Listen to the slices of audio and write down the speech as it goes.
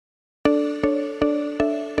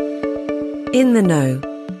In the Know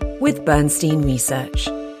with Bernstein Research.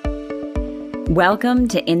 Welcome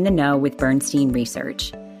to In the Know with Bernstein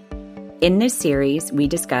Research. In this series, we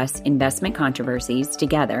discuss investment controversies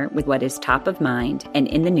together with what is top of mind and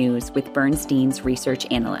in the news with Bernstein's research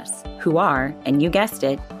analysts, who are, and you guessed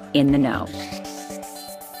it, in the know.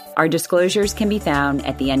 Our disclosures can be found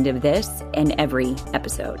at the end of this and every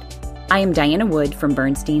episode. I am Diana Wood from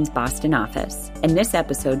Bernstein's Boston office, and this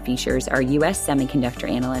episode features our U.S. semiconductor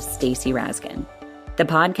analyst, Stacy Rasgon. The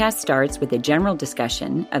podcast starts with a general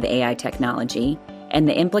discussion of AI technology and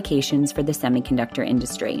the implications for the semiconductor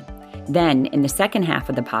industry. Then, in the second half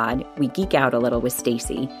of the pod, we geek out a little with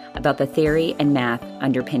Stacy about the theory and math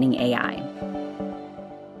underpinning AI.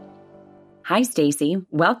 Hi, Stacy.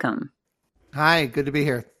 Welcome. Hi, good to be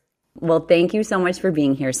here. Well, thank you so much for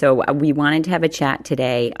being here. So we wanted to have a chat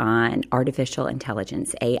today on artificial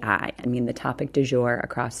intelligence, AI. I mean, the topic du jour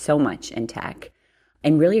across so much in tech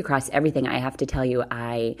and really across everything. I have to tell you,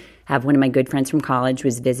 I have one of my good friends from college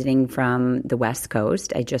was visiting from the West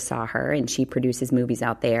Coast. I just saw her and she produces movies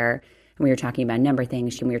out there. And we were talking about a number of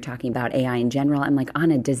things and we were talking about AI in general. I'm like,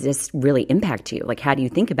 Anna, does this really impact you? Like, how do you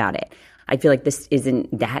think about it? I feel like this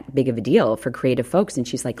isn't that big of a deal for creative folks. And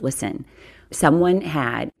she's like, listen, someone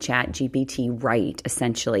had ChatGPT write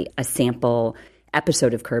essentially a sample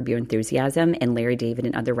episode of Curb Your Enthusiasm, and Larry David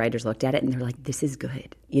and other writers looked at it and they're like, this is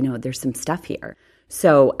good. You know, there's some stuff here.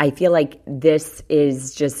 So I feel like this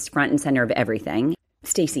is just front and center of everything.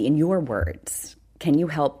 Stacy, in your words, can you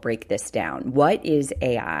help break this down? What is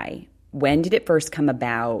AI? When did it first come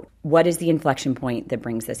about? What is the inflection point that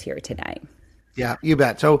brings us here today? Yeah, you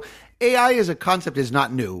bet. So AI as a concept is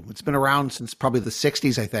not new. It's been around since probably the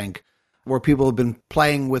 60s, I think, where people have been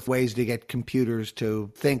playing with ways to get computers to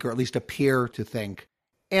think, or at least appear to think.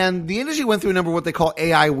 And the industry went through a number of what they call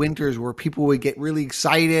AI winters, where people would get really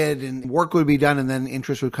excited and work would be done, and then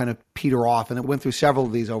interest would kind of peter off. And it went through several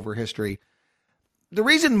of these over history. The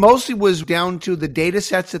reason mostly was down to the data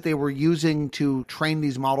sets that they were using to train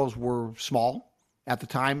these models were small at the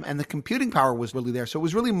time, and the computing power was really there. So it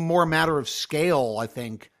was really more a matter of scale, I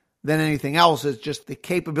think, than anything else. It's just the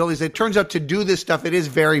capabilities. It turns out to do this stuff, it is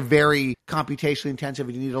very, very computationally intensive.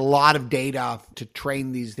 You need a lot of data to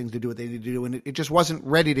train these things to do what they need to do, and it just wasn't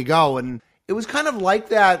ready to go. And it was kind of like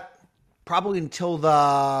that probably until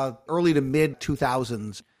the early to mid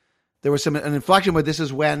 2000s. There was an inflection, but this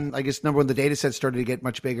is when, I guess, number one, the data sets started to get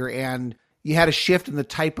much bigger, and you had a shift in the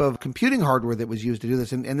type of computing hardware that was used to do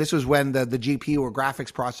this. And this was when the GPU, or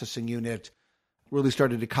graphics processing unit, really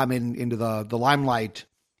started to come into the limelight.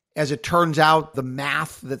 As it turns out, the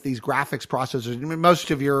math that these graphics processors, I mean, most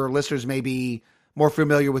of your listeners may be more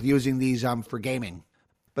familiar with using these for gaming.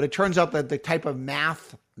 But it turns out that the type of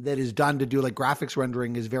math that is done to do like graphics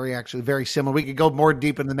rendering is actually very similar. We could go more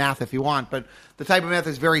deep in the math if you want, but the type of math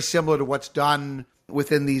is very similar to what's done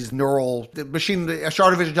within these artificial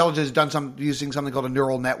intelligence is done using something called a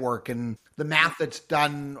neural network. And the math that's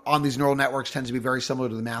done on these neural networks tends to be very similar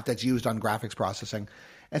to the math that's used on graphics processing.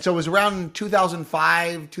 And so it was around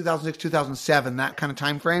 2005, 2006, 2007, that kind of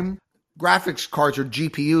time frame. Graphics cards, or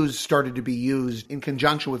GPUs, started to be used in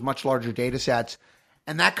conjunction with much larger data sets.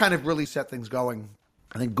 And that kind of really set things going.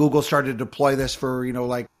 I think Google started to deploy this for,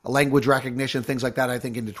 like language recognition, things like that, I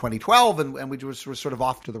think into 2012. And we were sort of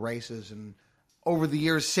off to the races. And over the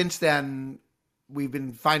years since then, we've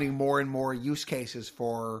been finding more and more use cases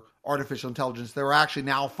for artificial intelligence. There are actually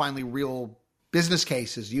now finally real business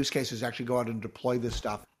cases, use cases actually go out and deploy this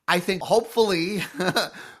stuff. I think hopefully,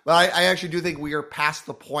 but I actually do think we are past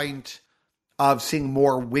the point of seeing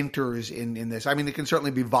more winters in this. I mean, it can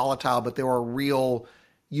certainly be volatile, but there are real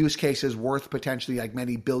use cases worth potentially like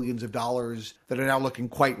many billions of dollars that are now looking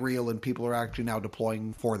quite real, and people are actually now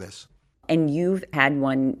deploying for this. And you've had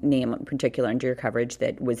one name in particular under your coverage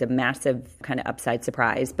that was a massive kind of upside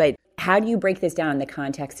surprise. But how do you break this down in the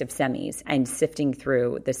context of semis and sifting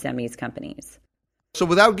through the semis companies? So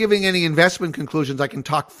without giving any investment conclusions, I can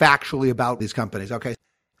talk factually about these companies. Okay.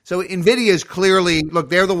 So NVIDIA is clearly, look,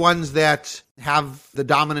 they're the ones that have the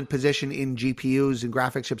dominant position in GPUs and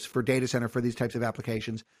graphics chips for data center for these types of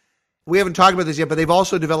applications. We haven't talked about this yet, but they've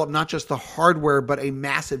also developed not just the hardware, but a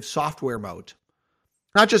massive software moat.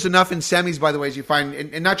 Not just enough in semis, by the way, as you find,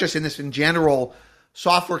 and not just in this in general,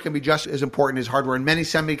 software can be just as important as hardware. And many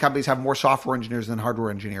semi companies have more software engineers than hardware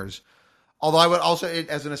engineers. Although I would also,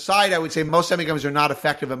 as an aside, I would say most semi companies are not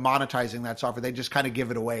effective at monetizing that software. They just kind of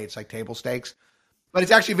give it away. It's like table stakes. But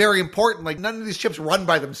it's actually very important. Like, none of these chips run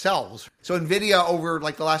by themselves. So NVIDIA, over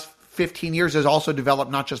like the last 15 years, has also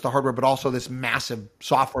developed not just the hardware, but also this massive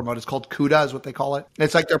software mode. It's called CUDA is what they call it.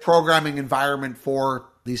 It's like their programming environment for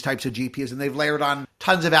these types of GPUs, and they've layered on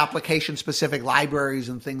tons of application-specific libraries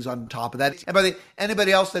and things on top of that. And by the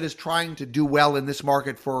anybody else that is trying to do well in this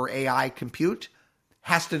market for AI compute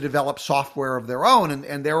has to develop software of their own,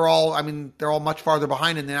 and they're all much farther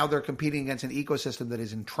behind, and now they're competing against an ecosystem that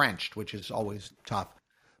is entrenched, which is always tough.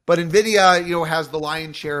 But NVIDIA, has the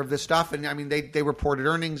lion's share of this stuff, and I mean they reported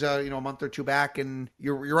earnings, a month or two back, and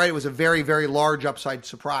you're right, it was a very, very large upside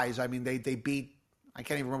surprise. I mean they beat, I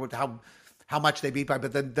can't even remember how much they beat by,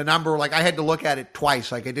 but the number, like I had to look at it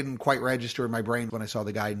twice, like it didn't quite register in my brain when I saw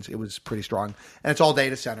the guidance. It was pretty strong, and it's all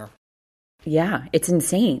data center. Yeah, it's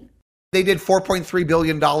insane. They did $4.3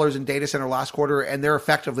 billion in data center last quarter, and they're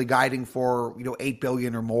effectively guiding for $8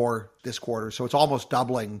 billion or more this quarter. So it's almost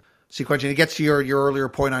doubling sequentially. It gets to your earlier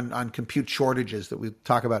point on compute shortages that we'll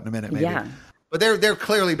talk about in a minute, maybe. Yeah. But they're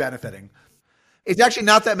clearly benefiting. It's actually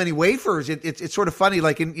not that many wafers. It's sort of funny.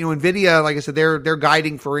 Like in NVIDIA, like I said, they're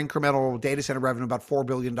guiding for incremental data center revenue about $4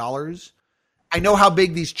 billion. I know how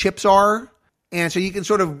big these chips are. And so you can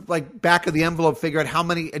sort of like back of the envelope figure out how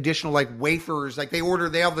many additional like wafers, like they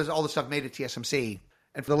have all this stuff made at TSMC.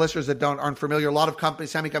 And for the listeners that aren't familiar, a lot of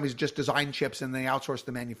semi companies just design chips and they outsource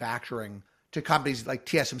the manufacturing to companies like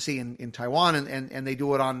TSMC in Taiwan. And they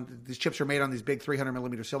do it these chips are made on these big 300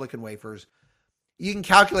 millimeter silicon wafers. You can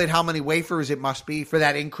calculate how many wafers it must be for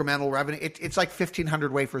that incremental revenue. It's like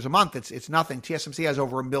 1,500 wafers a month. It's nothing. TSMC has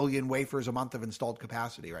over 1 million wafers a month of installed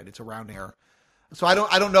capacity, right? It's around there. So I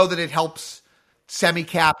don't know that it helps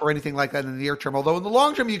semi-cap or anything like that in the near term. Although in the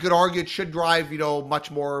long term, you could argue it should drive,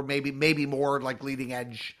 much more, maybe more like leading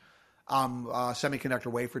edge semiconductor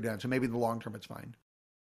wafer down. So maybe in the long term, it's fine.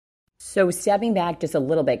 So stepping back just a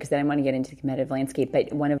little bit, because then I want to get into the competitive landscape,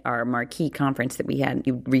 but one of our marquee conference that we had,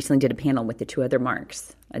 you recently did a panel with the two other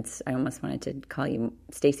Marks. I almost wanted to call you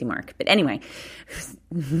Stacy Mark. But anyway,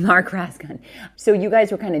 Mark Rasgon. So you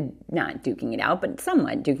guys were kind of not duking it out, but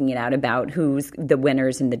somewhat duking it out about who's the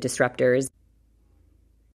winners and the disruptors.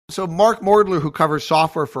 So Mark Mordler, who covers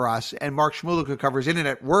software for us, and Mark Shmulik, who covers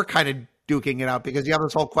internet, we're kind of duking it out because you have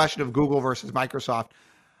this whole question of Google versus Microsoft.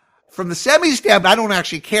 From the semi stab, I don't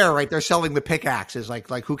actually care, right? They're selling the pickaxes, like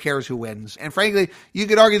who cares who wins? And frankly, you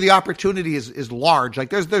could argue the opportunity is large. Like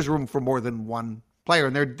there's room for more than one player,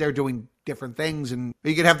 and they're doing different things. And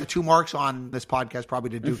you could have the two Marks on this podcast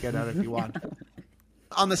probably to duke it out if you want.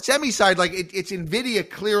 On the semi side, like it's NVIDIA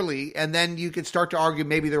clearly, and then you could start to argue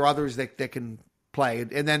maybe there are others that can play.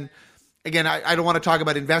 And then, again, I don't want to talk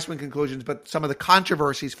about investment conclusions, but some of the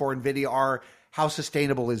controversies for NVIDIA are how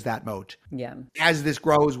sustainable is that moat? Yeah. As this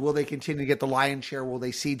grows, will they continue to get the lion's share? Will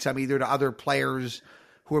they cede some either to other players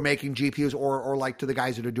who are making GPUs or like to the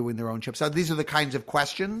guys that are doing their own chips? So these are the kinds of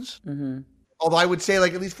questions. Mm-hmm. Although I would say,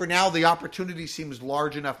 like, at least for now, the opportunity seems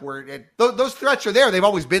large enough where those threats are there. They've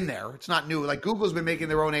always been there. It's not new. Like Google's been making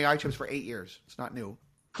their own AI chips for 8 years. It's not new.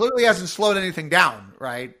 Clearly hasn't slowed anything down,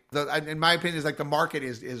 right? In my opinion, is like the market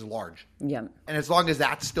is large. Yeah. And as long as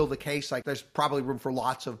that's still the case, like there's probably room for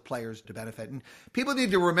lots of players to benefit. And people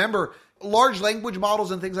need to remember large language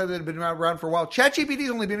models and things like that have been around for a while. ChatGPT has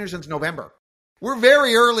only been here since November. We're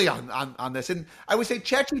very early on this. And I would say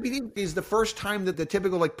ChatGPT is the first time that the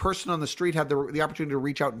typical like person on the street had the opportunity to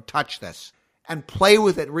reach out and touch this and play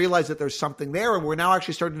with it, realize that there's something there. And we're now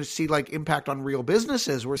actually starting to see like impact on real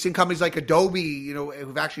businesses. We're seeing companies like Adobe,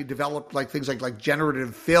 who've actually developed like things like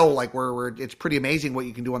generative fill, like where it's pretty amazing what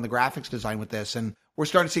you can do on the graphics design with this. And we're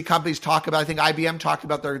starting to see companies talk about, I think IBM talked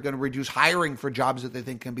about they're going to reduce hiring for jobs that they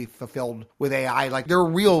think can be fulfilled with AI. Like there are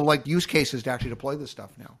real like use cases to actually deploy this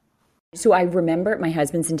stuff now. So I remember, my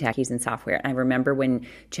husband's in tech, he's in software. I remember when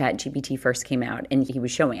ChatGPT first came out and he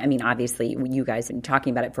was showing, I mean, obviously you guys have been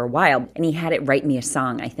talking about it for a while, and he had it write me a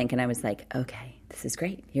song, I think. And I was like, okay, this is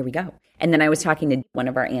great. Here we go. And then I was talking to one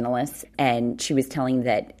of our analysts, and she was telling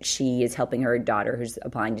that she is helping her daughter who's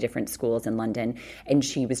applying to different schools in London. And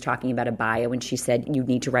she was talking about a bio, and she said, you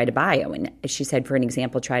need to write a bio. And she said, for an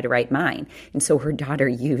example, try to write mine. And so her daughter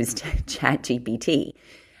used ChatGPT,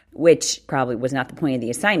 which probably was not the point of the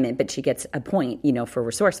assignment, but she gets a point, for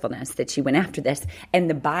resourcefulness, that she went after this. And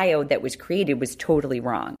the bio that was created was totally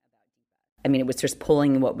wrong. I mean, it was just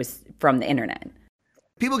pulling what was from the internet.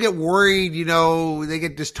 People get worried, they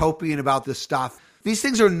get dystopian about this stuff. These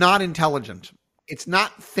things are not intelligent. It's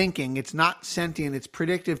not thinking. It's not sentient. It's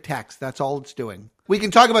predictive text. That's all it's doing. We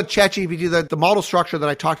can talk about ChatGPT. The model structure that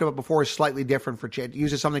I talked about before is slightly different for Chat. It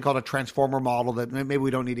uses something called a transformer model that maybe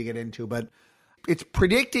we don't need to get into, but it's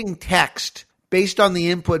predicting text based on the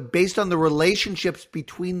input, based on the relationships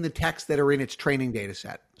between the texts that are in its training data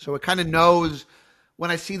set. So it kind of knows when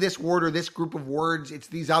I see this word or this group of words, it's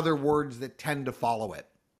these other words that tend to follow it.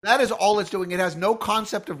 That is all it's doing. It has no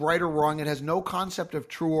concept of right or wrong. It has no concept of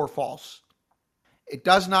true or false. It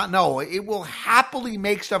does not know. It will happily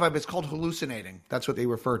make stuff up. It's called hallucinating. That's what they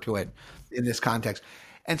refer to it in this context.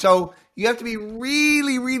 And so you have to be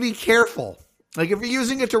really, really careful. Like if you're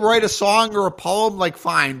using it to write a song or a poem, like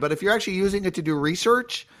fine. But if you're actually using it to do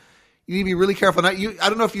research, you need to be really careful. Now, I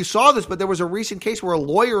don't know if you saw this, but there was a recent case where a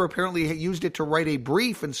lawyer apparently used it to write a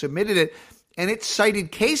brief and submitted it, and it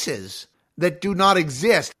cited cases that do not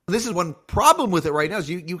exist. This is one problem with it right now is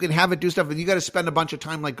you can have it do stuff, but you got to spend a bunch of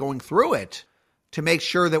time like going through it to make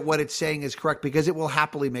sure that what it's saying is correct, because it will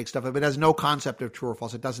happily make stuff up. It has no concept of true or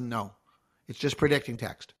false. It doesn't know. It's just predicting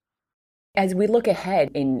text. As we look ahead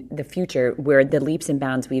in the future, where the leaps and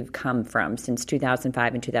bounds we've come from since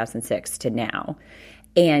 2005 and 2006 to now,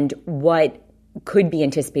 and what could be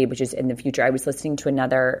anticipated, which is in the future. I was listening to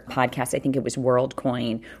another podcast, I think it was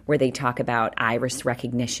WorldCoin, where they talk about iris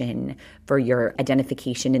recognition for your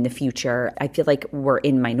identification in the future. I feel like we're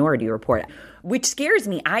in Minority Report, which scares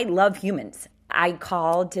me. I love humans. I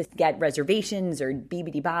called to get reservations or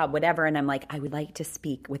BBD-bob, whatever, and I'm like, I would like to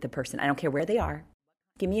speak with a person. I don't care where they are.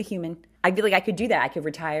 Give me a human. I feel like I could do that. I could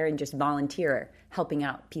retire and just volunteer helping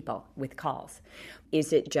out people with calls.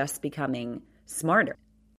 Is it just becoming smarter?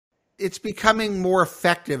 It's becoming more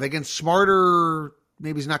effective. Again, smarter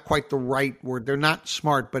maybe is not quite the right word. They're not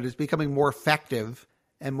smart, but it's becoming more effective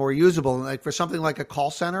and more usable. Like for something like a call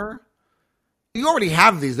center, you already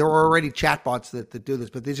have these. There are already chatbots that do this,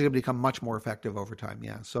 but these are going to become much more effective over time.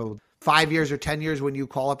 Yeah. So 5 years or 10 years, when you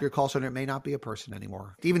call up your call center, it may not be a person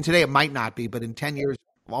anymore. Even today, it might not be, but in 10 years,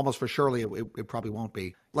 almost for surely, it probably won't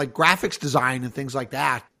be. Like graphics design and things like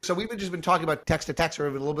that. So we've just been talking about text to text for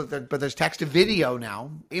a little bit, but there's text to video now,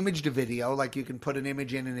 image to video. Like you can put an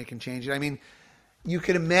image in and it can change it. I mean, you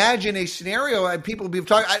can imagine a scenario, and people have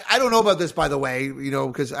talked. I don't know about this, by the way,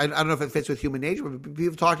 because I don't know if it fits with human nature, but people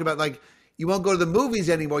have talked about like, you won't go to the movies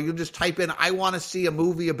anymore. You'll just type in, I want to see a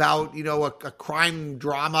movie about, a crime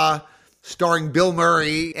drama starring Bill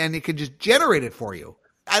Murray, and it could just generate it for you.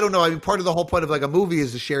 I don't know. I mean, part of the whole point of like a movie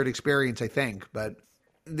is a shared experience, I think, but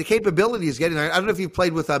the capability is getting there. I don't know if you've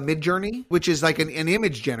played with Midjourney, which is like an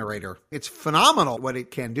image generator. It's phenomenal what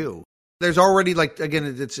it can do. There's already like, again,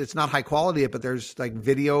 it's not high quality, but there's like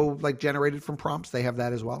video like generated from prompts. They have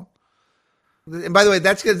that as well. And by the way,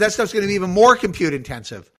 that stuff's going to be even more compute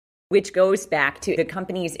intensive. Which goes back to the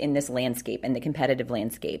companies in this landscape and the competitive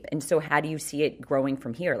landscape. And so how do you see it growing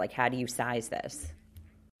from here? Like, how do you size this?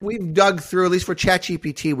 We've dug through, at least for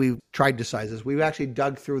ChatGPT, we've tried to size this. We've actually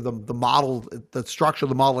dug through the model, the structure of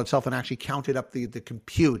the model itself, and actually counted up the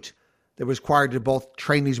compute that was required to both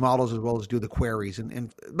train these models as well as do the queries.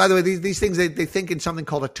 And by the way, these things, they think in something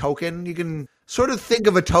called a token. You can sort of think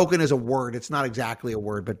of a token as a word. It's not exactly a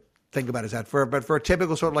word, but think about it as that. But for a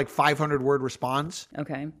typical sort of like 500 word response,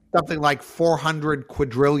 okay, something like 400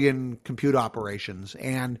 quadrillion compute operations.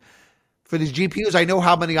 And for these GPUs, I know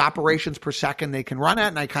how many operations per second they can run at,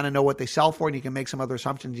 and I kind of know what they sell for, and you can make some other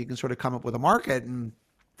assumptions. You can sort of come up with a market, and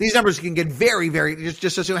these numbers can get very, very,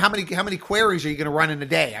 just assume how many queries are you going to run in a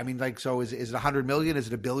day? I mean, like, so is it 100 million? Is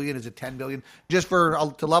it a billion? Is it 10 billion? Just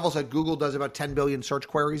to levels that Google does about 10 billion search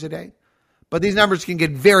queries a day. But these numbers can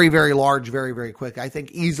get very, very large, very, very quick. I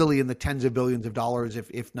think easily in the tens of billions of dollars,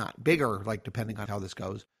 if not bigger, like depending on how this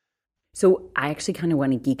goes. So I actually kind of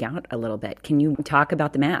want to geek out a little bit. Can you talk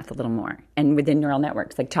about the math a little more? And within neural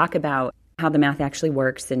networks, like talk about how the math actually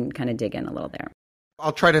works and kind of dig in a little there.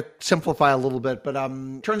 I'll try to simplify a little bit, but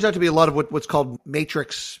turns out to be a lot of what's called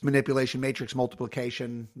matrix manipulation, matrix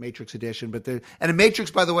multiplication, matrix addition. And a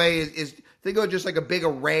matrix, by the way, is think of it just like a big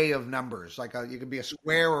array of numbers. Like you could be a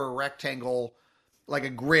square or a rectangle, like a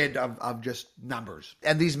grid of just numbers.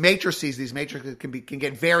 And these matrices can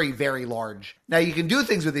get very, very large. Now you can do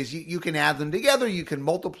things with these. You can add them together. You can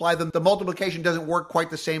multiply them. The multiplication doesn't work quite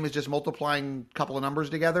the same as just multiplying a couple of numbers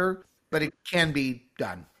together, but it can be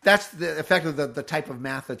done. That's the effect of the type of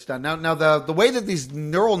math that's done. Now the way that these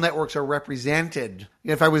neural networks are represented,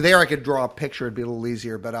 if I was there, I could draw a picture. It'd be a little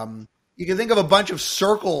easier. But you can think of a bunch of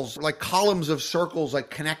circles, like columns of circles, like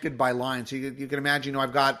connected by lines. So you can imagine,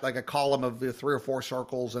 I've got like a column of 3 or 4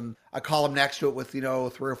 circles, and a column next to it with 3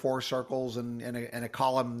 or 4 circles, and a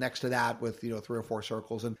column next to that with 3 or 4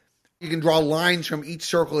 circles. And you can draw lines from each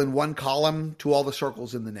circle in one column to all the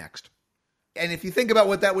circles in the next. And if you think about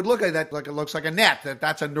what that would look like, it looks like a net.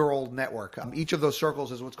 That's a neural network. Each of those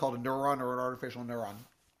circles is what's called a neuron or an artificial neuron.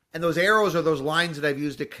 And those arrows are those lines that I've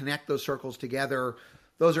used to connect those circles together.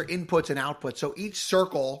 Those are inputs and outputs. So each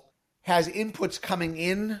circle has inputs coming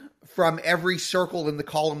in from every circle in the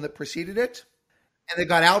column that preceded it. And they've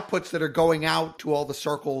got outputs that are going out to all the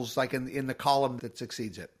circles like in the column that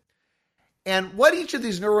succeeds it. And what each of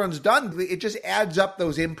these neurons done, it just adds up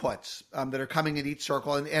those inputs that are coming in each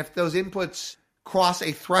circle. And if those inputs cross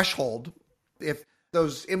a threshold. If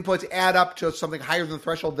those inputs add up to something higher than the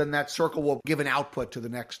threshold, then that circle will give an output to the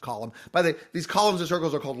next column. By the way, these columns and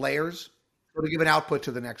circles are called layers. So to give an output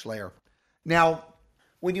to the next layer. Now,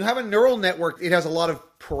 when you have a neural network, it has a lot of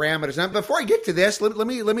parameters. Now, before I get to this, let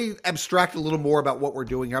me abstract a little more about what we're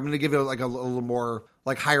doing here. I'm going to give you like a little more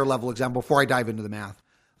like higher level example before I dive into the math.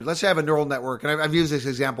 Let's say I have a neural network, and I've used this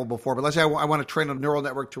example before, but let's say I want to train a neural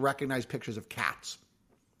network to recognize pictures of cats.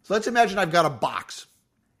 So let's imagine I've got a box.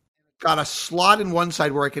 Got a slot in one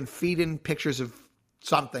side where I can feed in pictures of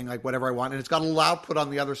something, like whatever I want, and it's got a little output on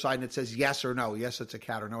the other side, and it says yes or no. Yes, it's a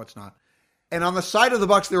cat, or no, it's not. And on the side of the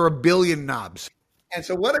box, there are a billion knobs. And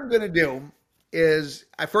so what I'm going to do is,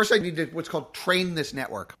 first I need to what's called train this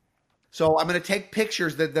network. So I'm going to take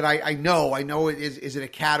pictures that I know is it a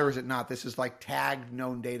cat or is it not? This is like tagged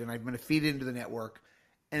known data, and I'm going to feed it into the network.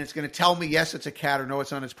 And it's going to tell me, yes, it's a cat, or no,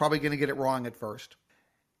 it's not. It's probably going to get it wrong at first.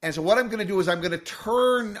 And so what I'm going to do is I'm going to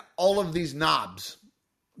turn all of these knobs.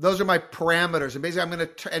 Those are my parameters. And basically I'm going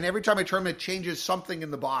to, and every time I turn them, it changes something in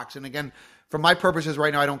the box. And again, for my purposes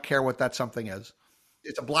right now, I don't care what that something is.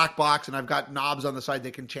 It's a black box, and I've got knobs on the side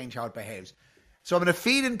that can change how it behaves. So I'm going to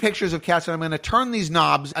feed in pictures of cats, and I'm going to turn these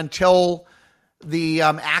knobs until the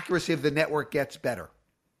accuracy of the network gets better.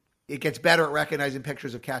 It gets better at recognizing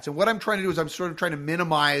pictures of cats. And what I'm trying to do is I'm sort of trying to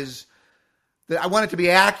minimize I want it to be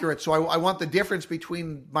accurate. So I want the difference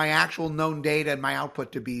between my actual known data and my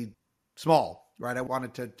output to be small, right? I want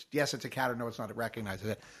it to, yes, it's a cat, or no, it's not, it recognizes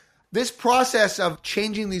it. This process of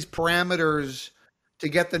changing these parameters to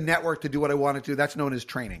get the network to do what I want it to, that's known as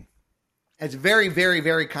training. It's very, very,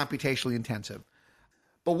 very computationally intensive.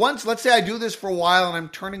 But once, let's say I do this for a while and I'm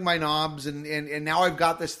turning my knobs and now I've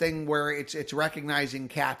got this thing where it's recognizing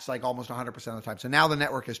cats like almost 100% of the time. So now the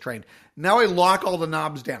network is trained. Now I lock all the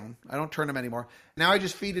knobs down. I don't turn them anymore. Now I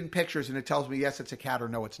just feed in pictures and it tells me, yes, it's a cat, or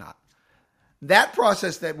no, it's not. That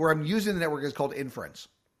process where I'm using the network is called inference.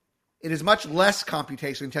 It is much less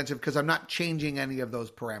computationally intensive because I'm not changing any of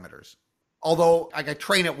those parameters. Although I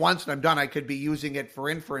train it once and I'm done, I could be using it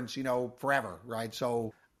for inference, forever, right?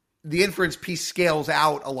 So the inference piece scales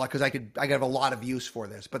out a lot because I could have a lot of use for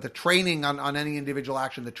this. But the training on any individual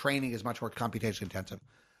action, the training is much more computationally intensive.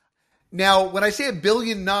 Now, when I say a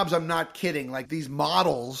billion knobs, I'm not kidding. Like, these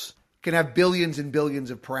models can have billions and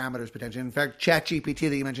billions of parameters potentially. In fact, ChatGPT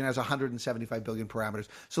that you mentioned has 175 billion parameters.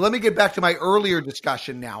 So let me get back to my earlier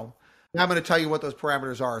discussion now. Now I'm going to tell you what those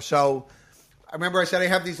parameters are. So I remember I said I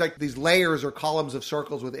have these layers or columns of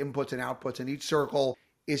circles with inputs and outputs, and each circle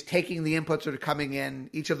is taking the inputs that are coming in.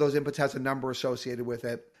 Each of those inputs has a number associated with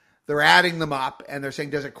it. They're adding them up, and they're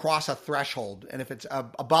saying, does it cross a threshold? And if it's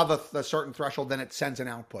above a certain threshold, then it sends an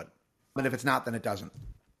output. And if it's not, then it doesn't.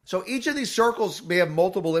 So each of these circles may have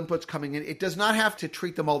multiple inputs coming in. It does not have to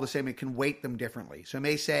treat them all the same. It can weight them differently. So it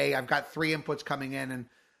may say, I've got 3 inputs coming in, and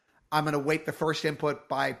I'm going to weight the first input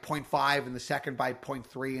by 0.5, and the second by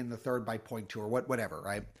 0.3, and the third by 0.2, or whatever,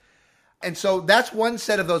 right? And so that's one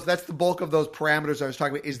set of those. That's the bulk of those parameters I was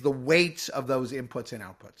talking about, is the weights of those inputs and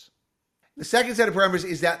outputs. The second set of parameters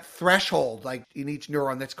is that threshold, like in each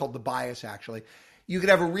neuron, that's called the bias, actually. You could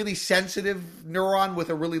have a really sensitive neuron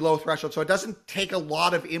with a really low threshold. So it doesn't take a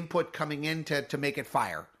lot of input coming in to make it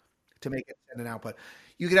fire, to make it send an output.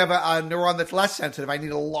 You could have a neuron that's less sensitive. I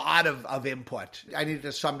need a lot of input. I need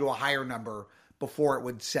to sum to a higher number before it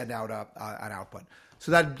would send out an output.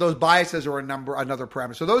 So that those biases are another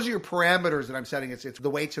parameter. So those are your parameters that I'm setting. It's the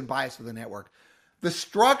weights and bias of the network. The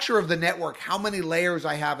structure of the network, how many layers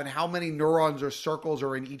I have and how many neurons or circles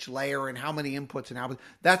are in each layer and how many inputs and outputs,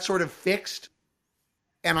 that's sort of fixed.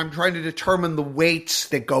 And I'm trying to determine the weights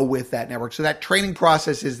that go with that network. So that training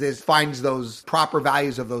process finds those proper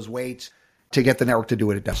values of those weights to get the network to do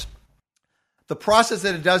what it does. The process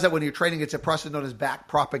that it does that when you're training, it's a process known as back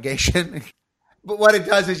propagation. But what it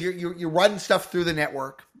does is you run stuff through the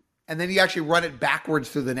network, and then you actually run it backwards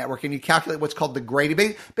through the network, and you calculate what's called the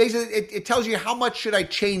gradient. Basically, it tells you how much should I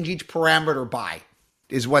change each parameter by,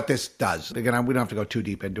 is what this does. Again, we don't have to go too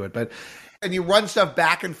deep into it, and you run stuff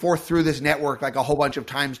back and forth through this network like a whole bunch of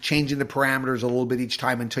times, changing the parameters a little bit each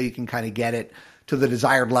time until you can kind of get it to the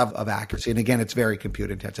desired level of accuracy. And again, it's very compute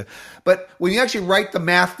intensive. But when you actually write the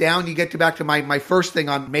math down, you get back to my first thing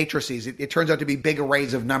on matrices. It turns out to be big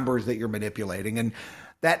arrays of numbers that you're manipulating. And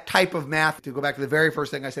that type of math, to go back to the very first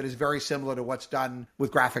thing I said, is very similar to what's done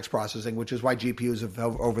with graphics processing, which is why GPUs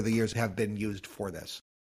over the years have been used for this.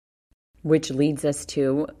 Which leads us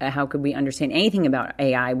to how could we understand anything about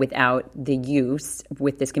AI without the use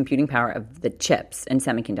with this computing power of the chips and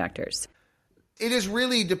semiconductors? It is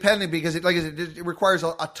really dependent because it requires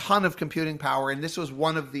a ton of computing power. And this was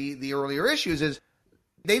one of the earlier issues is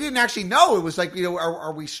They didn't actually know. It was like,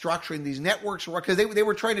 are we structuring these networks? Because they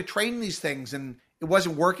were trying to train these things and it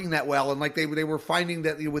wasn't working that well. And like they were finding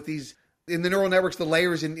that with these, in the neural networks, the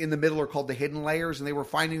layers in the middle are called the hidden layers. And they were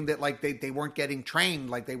finding that like they weren't getting trained,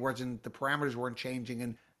 like the parameters weren't changing.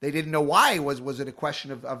 And they didn't know why. Was it a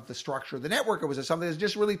question of the structure of the network? Or was it something that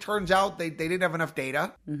just really turns out they didn't have enough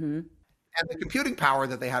data? Mm-hmm. And the computing power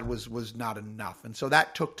that they had was not enough. And so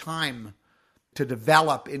that took time to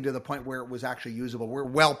develop into the point where it was actually usable. We're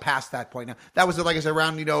well past that point now. That was, like I said,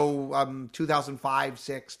 around 2005,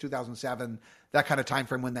 6, 2007, that kind of time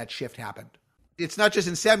frame when that shift happened. It's not just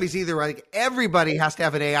in semis either. Like everybody has to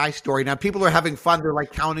have an AI story. Now people are having fun. They're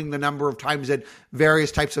like counting the number of times that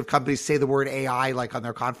various types of companies say the word AI like on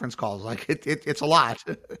their conference calls. Like it's a lot.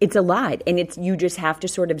 It's a lot. And you just have to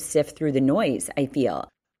sort of sift through the noise, I feel.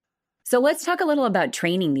 So let's talk a little about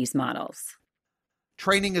training these models.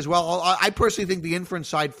 Training as well. I personally think the inference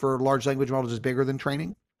side for large language models is bigger than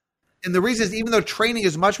training. And the reason is, even though training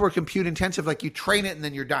is much more compute intensive, like you train it and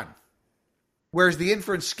then you're done. Whereas the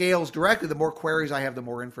inference scales directly, the more queries I have, the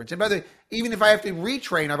more inference. And by the way, even if I have to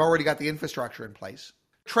retrain, I've already got the infrastructure in place.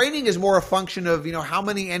 Training is more a function of, how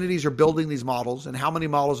many entities are building these models and how many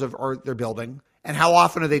models they're building and how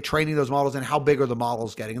often are they training those models and how big are the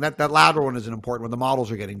models getting. And that latter one is an important one. The models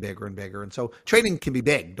are getting bigger and bigger. And so training can be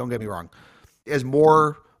big, don't get me wrong. As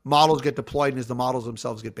more models get deployed and as the models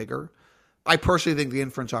themselves get bigger, I personally think the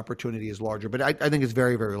inference opportunity is larger, but I think it's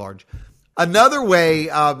very, very large. Another way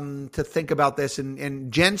to think about this,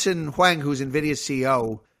 and Jensen Huang, who's NVIDIA's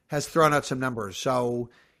CEO, has thrown out some numbers. So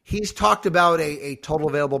he's talked about a total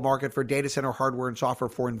available market for data center hardware and software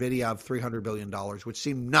for NVIDIA of $300 billion, which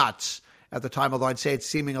seemed nuts at the time, although I'd say it's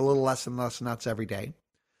seeming a little less and less nuts every day.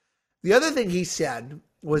 The other thing he said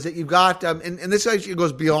was that you've got, and this actually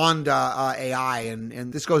goes beyond AI,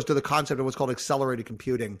 and this goes to the concept of what's called accelerated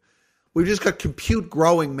computing. We've just got compute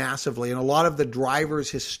growing massively, and a lot of the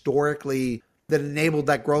drivers historically that enabled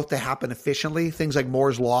that growth to happen efficiently, things like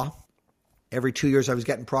Moore's Law. Every 2 years I was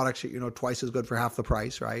getting products that, twice as good for half the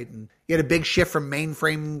price, right? And you had a big shift from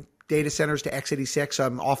mainframe data centers to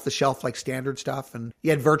x86, off the shelf like standard stuff. And you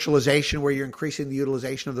had virtualization where you're increasing the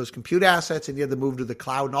utilization of those compute assets, and you had the move to the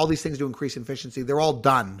cloud and all these things to increase efficiency. They're all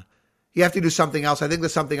done. You have to do something else. I think that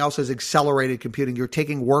something else is accelerated computing. You're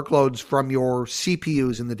taking workloads from your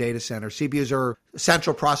CPUs in the data center. CPUs are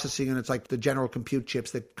central processing units like the general compute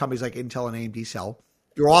chips that companies like Intel and AMD sell.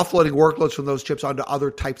 You're offloading workloads from those chips onto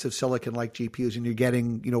other types of silicon like GPUs, and you're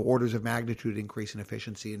getting, orders of magnitude increase in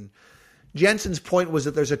efficiency. And Jensen's point was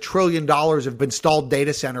that there's $1 trillion of installed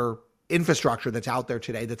data center infrastructure that's out there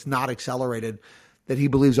today that's not accelerated, that he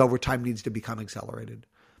believes over time needs to become accelerated.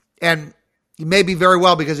 And maybe very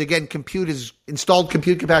well, because again, installed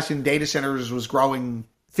compute capacity in data centers was growing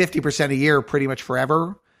 50% a year pretty much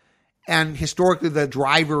forever. And historically, the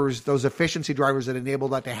drivers, those efficiency drivers that enable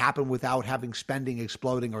that to happen without having spending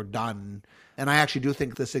exploding are done. And I actually do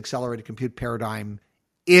think this accelerated compute paradigm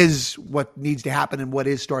is what needs to happen and what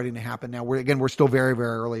is starting to happen now. We're still very,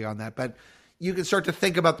 very early on that. But you can start to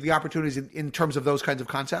think about the opportunities in terms of those kinds of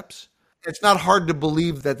concepts. It's not hard to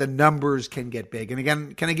believe that the numbers can get big. And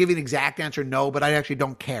again, can I give you an exact answer? No, but I actually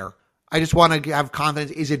don't care. I just want to have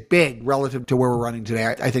confidence. Is it big relative to where we're running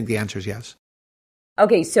today? I think the answer is yes.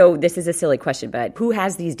 Okay, so this is a silly question, but who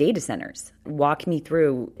has these data centers? Walk me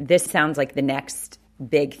through. This sounds like the next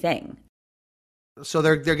big thing. So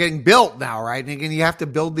they're getting built now, right? And again, you have to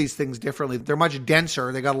build these things differently. They're much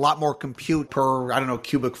denser. They got a lot more compute per,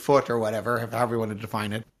 cubic foot or whatever, however you want to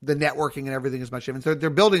define it. The networking and everything is much different. So they're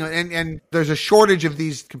building, and there's a shortage of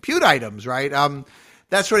these compute items, right?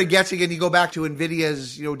 That sort of gets, again, you go back to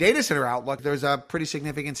NVIDIA's, data center outlook. There's a pretty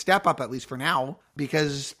significant step up, at least for now,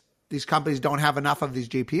 because these companies don't have enough of these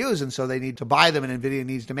GPUs, and so they need to buy them, and NVIDIA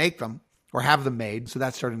needs to make them or have them made. So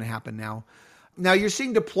that's starting to happen now. Now you're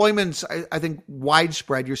seeing deployments, I think,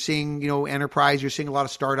 widespread. You're seeing, enterprise. You're seeing a lot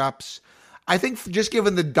of startups. I think just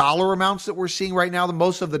given the dollar amounts that we're seeing right now, the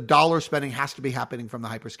most of the dollar spending has to be happening from the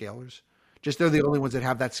hyperscalers. Just they're the only ones that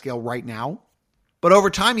have that scale right now. But over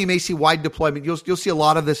time, you may see wide deployment. You'll see a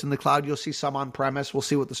lot of this in the cloud. You'll see some on-premise. We'll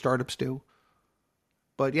see what the startups do.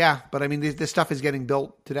 But I mean, this stuff is getting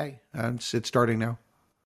built today. It's starting now.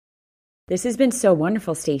 This has been so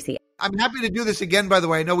wonderful, Stacy. I'm happy to do this again, by the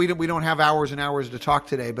way. I know we don't have hours and hours to talk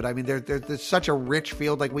today, but I mean, there's such a rich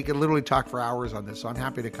field. Like we could literally talk for hours on this. So I'm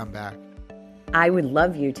happy to come back. I would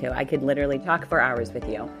love you to. I could literally talk for hours with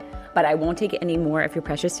you. But I won't take any more of your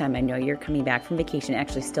precious time. I know you're coming back from vacation,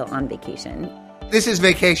 actually still on vacation. This is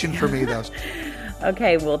vacation for me, though.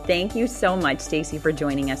 Okay, well, thank you so much, Stacy, for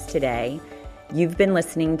joining us today. You've been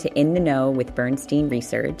listening to In the Know with Bernstein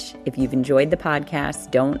Research. If you've enjoyed the podcast,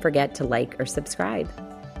 don't forget to like or subscribe.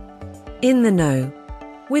 In the Know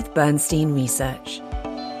with Bernstein Research.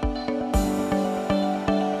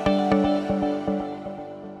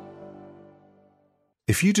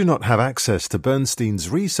 If you do not have access to Bernstein's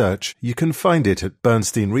research, you can find it at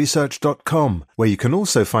bernsteinresearch.com, where you can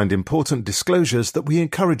also find important disclosures that we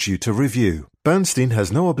encourage you to review. Bernstein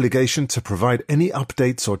has no obligation to provide any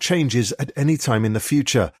updates or changes at any time in the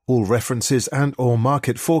future. All references and/or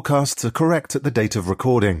market forecasts are correct at the date of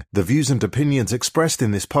recording. The views and opinions expressed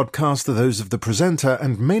in this podcast are those of the presenter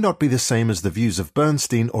and may not be the same as the views of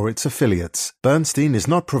Bernstein or its affiliates. Bernstein is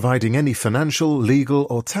not providing any financial, legal,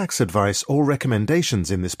 or tax advice or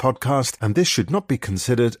recommendations in this podcast, and this should not be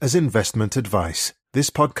considered as investment advice. This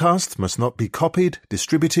podcast must not be copied,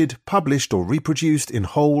 distributed, published, or reproduced in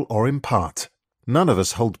whole or in part. None of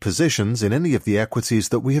us hold positions in any of the equities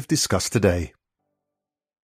that we have discussed today.